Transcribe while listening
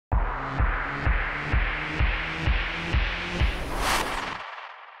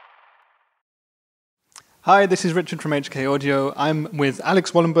Hi, this is Richard from HK Audio. I'm with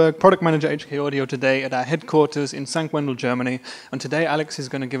Alex Wallenberg, Product Manager at HK Audio today at our headquarters in St. Wendel, Germany. And today Alex is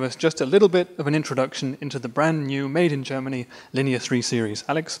going to give us just a little bit of an introduction into the brand new, made in Germany, Linear 3 series.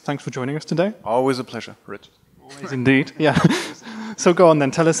 Alex, thanks for joining us today. Always a pleasure, Richard. Always indeed, yeah. So go on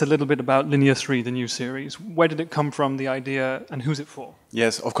then, tell us a little bit about Linear 3, the new series. Where did it come from, the idea, and who's it for?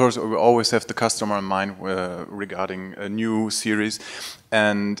 Yes, of course, we always have the customer in mind regarding a new series.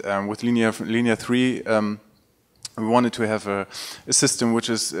 And with Linear 3, we wanted to have a system which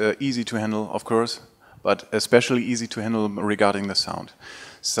is easy to handle, of course, but especially easy to handle regarding the sound.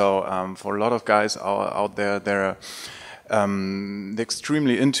 So for a lot of guys out there, they're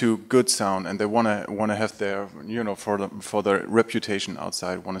extremely into good sound, and they want to have their, for their reputation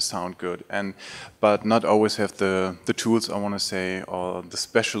outside, want to sound good, but not always have the tools, I want to say, or the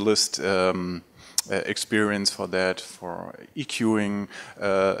specialist experience for that, for EQing,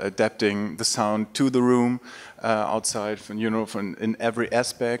 adapting the sound to the room outside, in every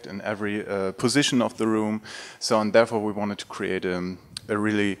aspect and every position of the room. So, and therefore, we wanted to create a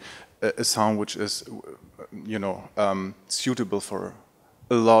really a sound which is, suitable for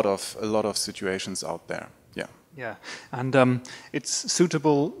a lot of situations out there. Yeah. Yeah, and it's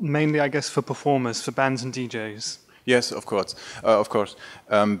suitable mainly, I guess, for performers, for bands and DJs. Yes, of course.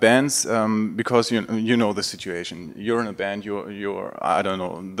 Bands, because you know the situation. You're in a band. You're I don't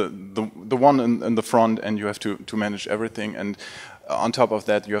know, the one in the front, and you have to manage everything. And on top of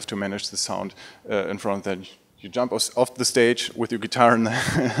that, you have to manage the sound in front. Then you jump off the stage with your guitar in the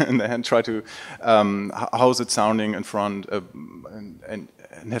hand, try to how's it sounding in front, and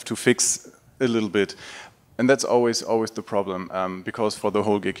have to fix a little bit. And that's always the problem, because for the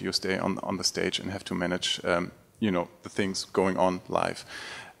whole gig you stay on the stage and have to manage. The things going on live,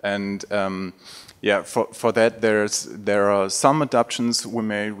 and for that there are some adaptations we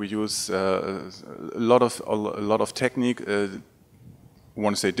made. We use a lot of technique. I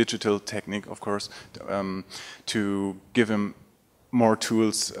want to say digital technique, of course, to give him more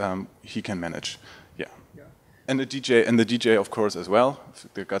tools he can manage. And the DJ, of course, as well.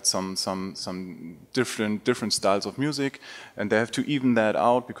 They've got some different styles of music, and they have to even that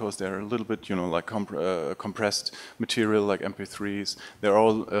out because they're a little bit, like compressed material, like MP3s. They're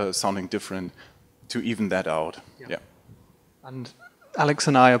all sounding different to even that out. Yeah. And Alex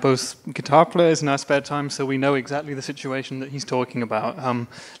and I are both guitar players in our spare time, so we know exactly the situation that he's talking about.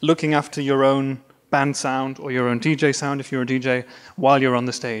 Looking after your own band sound or your own DJ sound if you're a DJ while you're on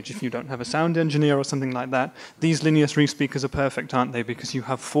the stage. If you don't have a sound engineer or something like that, these Linear 3 speakers are perfect, aren't they? Because you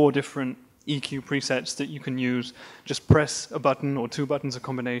have 4 different EQ presets that you can use. Just press a button or 2 buttons, a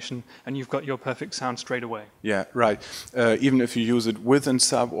combination, and you've got your perfect sound straight away. Yeah, right. Even if you use it with a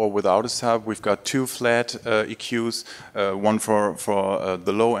sub or without a sub, we've got 2 flat EQs, one for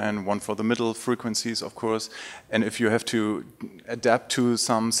the low end, one for the middle frequencies, of course. And if you have to adapt to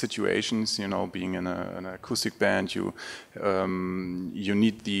some situations, being in an acoustic band, you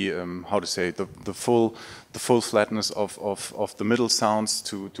need the the full flatness of the middle sounds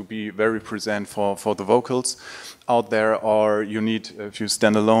to be very present for the vocals out there. Or you need, if you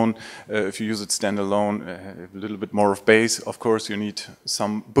stand alone, if you use it standalone, a little bit more of bass. Of course, you need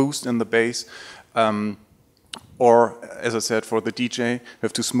some boost in the bass. Or, as I said, for the DJ, you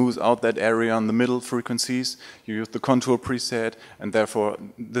have to smooth out that area on the middle frequencies. You use the contour preset, and therefore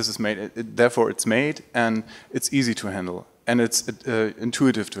this is made. Therefore, it's made, and it's easy to handle, and it's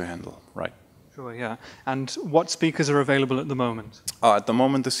intuitive to handle, right? Sure, yeah. And what speakers are available at the moment? At the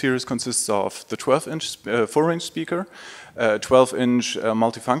moment, the series consists of the 12-inch 4-inch speaker, 12-inch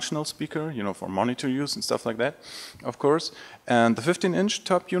multifunctional speaker, for monitor use and stuff like that, of course, and the 15-inch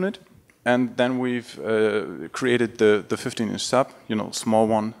top unit. And then we've created the 15-inch sub, small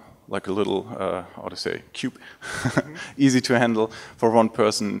one, like a little, cube, easy to handle for one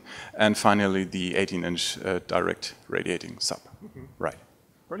person. And finally, the 18-inch direct radiating sub. Right.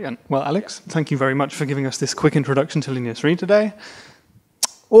 Brilliant. Well, Alex, thank you very much for giving us this quick introduction to Linear 3 today.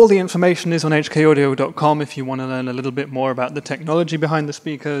 All the information is on hkaudio.com if you want to learn a little bit more about the technology behind the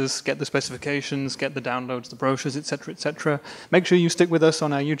speakers, get the specifications, get the downloads, the brochures, etc., etc. Make sure you stick with us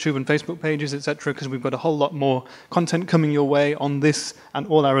on our YouTube and Facebook pages, etc., because we've got a whole lot more content coming your way on this and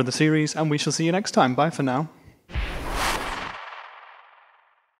all our other series, and we shall see you next time. Bye for now.